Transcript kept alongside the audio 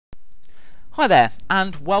Hi there,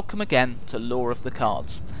 and welcome again to Lore of the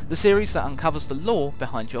Cards, the series that uncovers the lore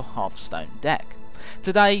behind your Hearthstone deck.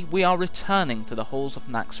 Today we are returning to the halls of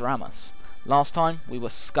Naxxramas. Last time we were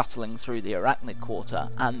scuttling through the Arachnid Quarter,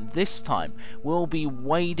 and this time we'll be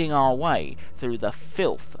wading our way through the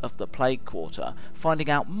filth of the Plague Quarter, finding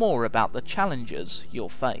out more about the challenges you'll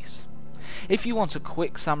face. If you want a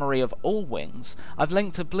quick summary of all wings, I've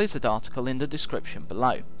linked a Blizzard article in the description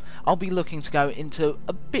below. I'll be looking to go into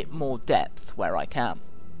a bit more depth where I can.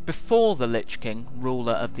 Before the Lich King,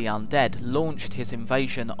 ruler of the undead, launched his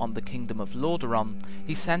invasion on the kingdom of Lordaeron,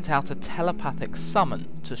 he sent out a telepathic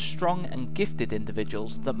summon to strong and gifted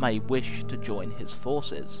individuals that may wish to join his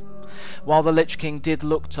forces. While the Lich King did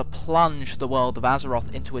look to plunge the world of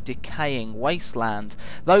Azeroth into a decaying wasteland,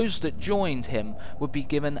 those that joined him would be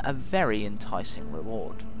given a very enticing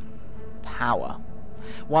reward: power.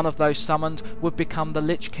 One of those summoned would become the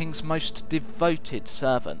Lich King's most devoted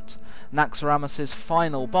servant, Naxxramas'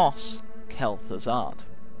 final boss, Kel'Thuzad.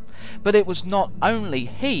 But it was not only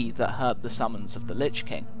he that heard the summons of the Lich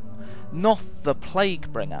King. Noth the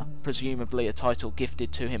Plaguebringer, presumably a title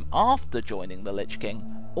gifted to him after joining the Lich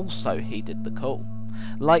King, also heeded the call.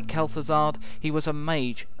 Like Kel'Thuzad, he was a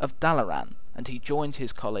mage of Dalaran, and he joined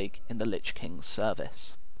his colleague in the Lich King's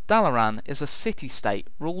service. Dalaran is a city-state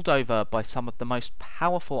ruled over by some of the most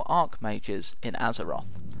powerful archmages in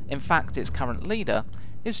Azeroth. In fact, its current leader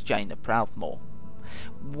is Jaina Proudmoore.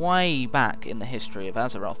 Way back in the history of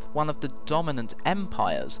Azeroth, one of the dominant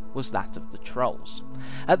empires was that of the Trolls.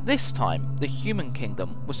 At this time, the human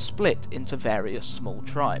kingdom was split into various small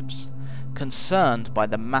tribes. Concerned by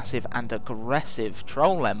the massive and aggressive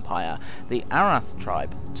Troll Empire, the Arath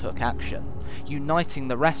tribe took action, uniting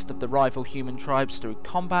the rest of the rival human tribes through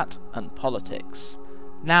combat and politics.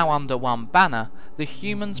 Now under one banner, the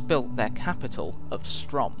humans built their capital of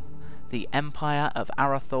Strom. The Empire of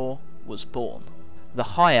Arathor was born. The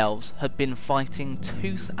High Elves had been fighting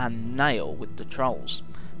tooth and nail with the Trolls,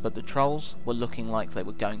 but the Trolls were looking like they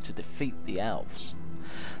were going to defeat the Elves.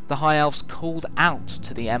 The High Elves called out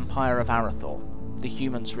to the Empire of Arathor. The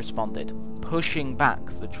humans responded, pushing back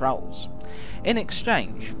the Trolls. In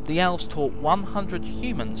exchange, the Elves taught 100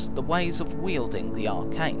 humans the ways of wielding the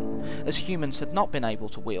arcane, as humans had not been able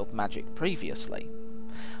to wield magic previously.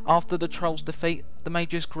 After the Trolls' defeat, the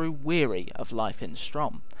mages grew weary of life in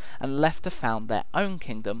Strom, and left to found their own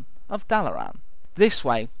kingdom of Dalaran. This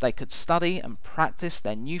way they could study and practice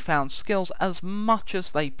their newfound skills as much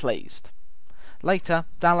as they pleased. Later,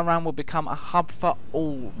 Dalaran would become a hub for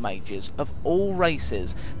all mages of all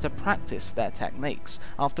races to practice their techniques,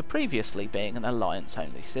 after previously being an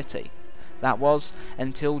alliance-only city. That was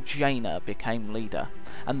until Jaina became leader,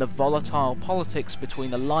 and the volatile politics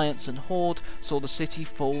between Alliance and Horde saw the city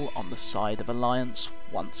fall on the side of Alliance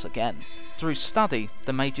once again. Through study,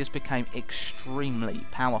 the mages became extremely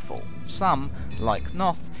powerful. Some, like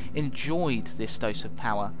Noth, enjoyed this dose of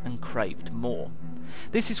power and craved more.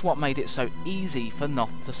 This is what made it so easy for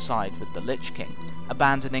Noth to side with the Lich King,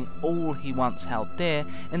 abandoning all he once held dear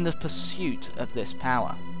in the pursuit of this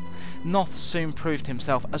power. Noth soon proved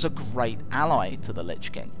himself as a great ally to the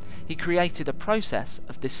Lich King. He created a process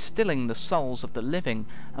of distilling the souls of the living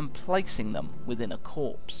and placing them within a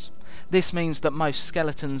corpse. This means that most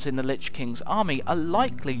skeletons in the Lich King's army are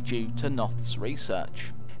likely due to Noth's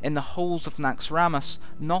research. In the halls of Naxxramas,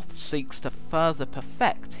 Noth seeks to further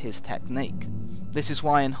perfect his technique. This is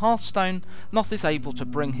why in Hearthstone, Noth is able to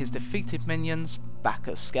bring his defeated minions back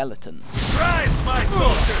as skeletons. Rise, my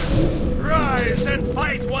soldiers! Rise and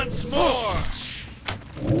fight once more!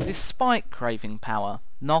 Despite craving power,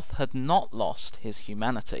 Noth had not lost his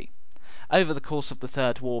humanity. Over the course of the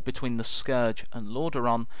Third War between the Scourge and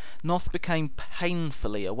Lordaeron, Noth became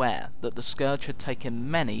painfully aware that the Scourge had taken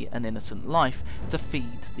many an innocent life to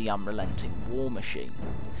feed the unrelenting war machine.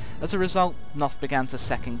 As a result, Noth began to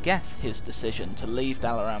second-guess his decision to leave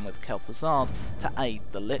Dalaran with Kel'Thuzad to aid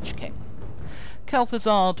the Lich King.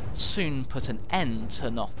 Kel'Thuzad soon put an end to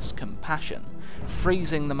Noth's compassion,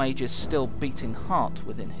 freezing the mage's still beating heart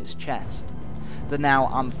within his chest. The now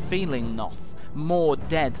unfeeling Noth, more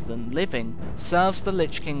dead than living, serves the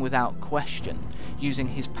Lich King without question, using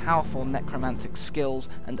his powerful necromantic skills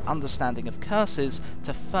and understanding of curses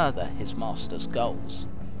to further his master's goals.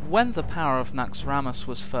 When the power of Naxxramas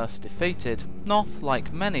was first defeated, Noth,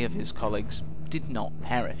 like many of his colleagues, did not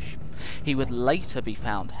perish. He would later be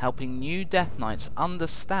found helping new Death Knights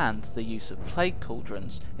understand the use of plague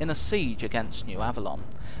cauldrons in a siege against New Avalon,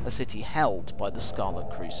 a city held by the Scarlet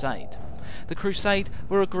Crusade. The Crusade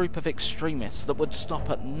were a group of extremists that would stop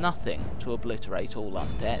at nothing to obliterate all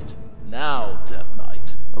undead. Now, Death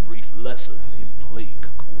Knight, a brief lesson in plague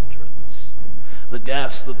cauldrons. The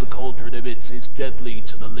gas that the cauldron emits is deadly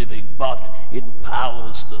to the living, but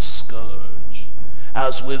empowers the scourge.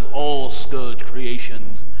 As with all scourge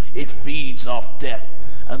creations, it feeds off death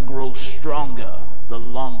and grows stronger the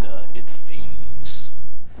longer it feeds.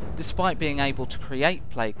 Despite being able to create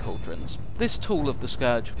plague cauldrons, this tool of the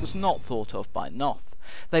scourge was not thought of by Noth.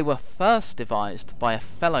 They were first devised by a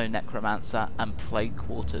fellow necromancer and plague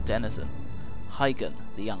quarter denizen, Hygen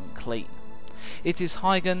the Unclean. It is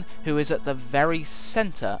Hygen who is at the very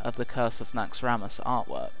centre of the Curse of Naxxramas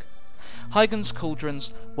artwork. Hygen's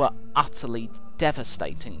cauldrons were utterly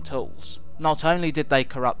devastating tools. Not only did they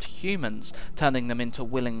corrupt humans, turning them into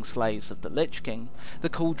willing slaves of the Lich King, the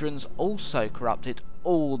cauldrons also corrupted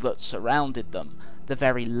all that surrounded them, the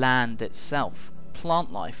very land itself,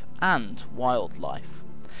 plant life and wildlife.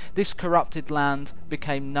 This corrupted land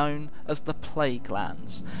became known as the Plague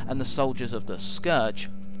Lands, and the soldiers of the Scourge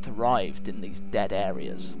thrived in these dead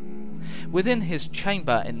areas. Within his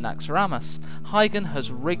chamber in Naxxramas, Hygen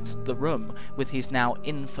has rigged the room with his now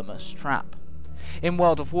infamous trap. In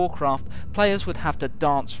World of Warcraft, players would have to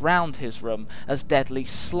dance round his room as deadly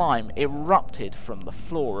slime erupted from the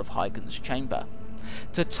floor of Hygen's chamber.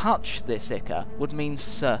 To touch this ichor would mean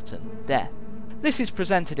certain death. This is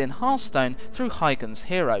presented in Hearthstone through Hygen's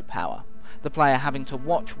hero power, the player having to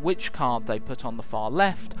watch which card they put on the far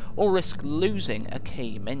left or risk losing a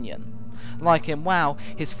key minion. Like in WoW,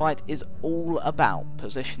 his fight is all about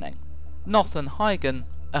positioning. Noth and Hygen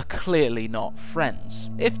are clearly not friends.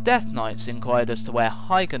 If Death Knights inquired as to where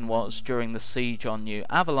Hygen was during the siege on New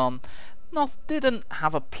Avalon, Noth didn't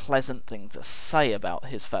have a pleasant thing to say about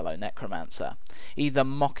his fellow necromancer, either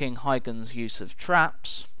mocking Hygen's use of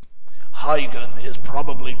traps. Hygen is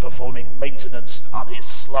probably performing maintenance on his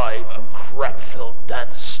slime and crap-filled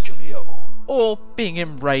dance studio. Or being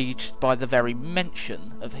enraged by the very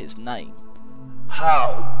mention of his name.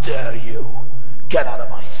 How dare you! Get out of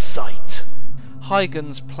my sight!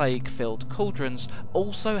 Hygen's plague-filled cauldrons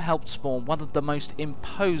also helped spawn one of the most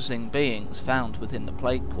imposing beings found within the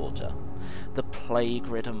Plague Quarter, the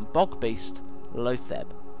plague-ridden bog beast, Loatheb.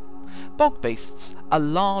 Bog beasts are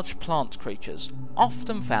large plant creatures,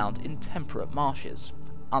 often found in temperate marshes.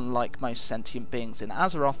 Unlike most sentient beings in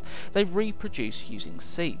Azeroth, they reproduce using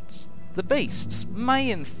seeds. The beasts may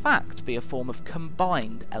in fact be a form of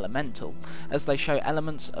combined elemental, as they show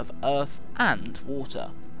elements of earth and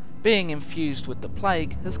water. Being infused with the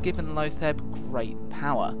plague has given Loatheb great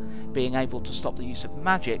power, being able to stop the use of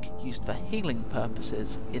magic used for healing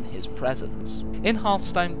purposes in his presence. In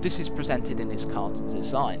Hearthstone, this is presented in his card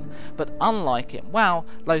design, but unlike in WoW,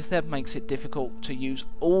 Loatheb makes it difficult to use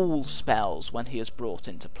all spells when he is brought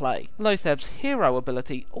into play. Loatheb's hero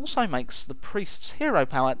ability also makes the priest's hero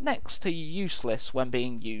power next to useless when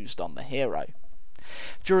being used on the hero.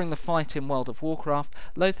 During the fight in World of Warcraft,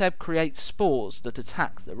 Loatheb creates spores that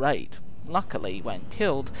attack the raid. Luckily, when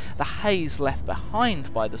killed, the haze left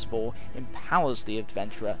behind by the spore empowers the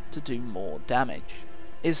adventurer to do more damage.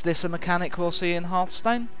 Is this a mechanic we'll see in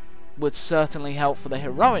Hearthstone? Would certainly help for the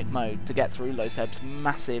heroic mode to get through Loatheb's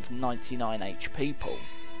massive 99 HP pool.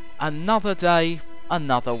 Another day,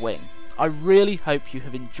 another wing. I really hope you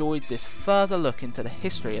have enjoyed this further look into the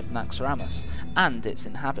history of Naxxramas and its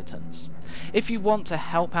inhabitants. If you want to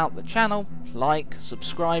help out the channel, like,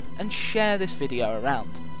 subscribe and share this video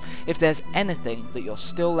around. If there's anything that you're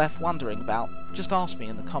still left wondering about, just ask me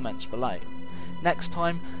in the comments below. Next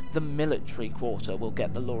time, the military quarter will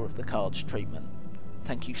get the Lore of the Cards treatment.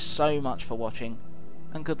 Thank you so much for watching,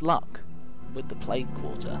 and good luck with the Plague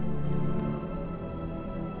Quarter.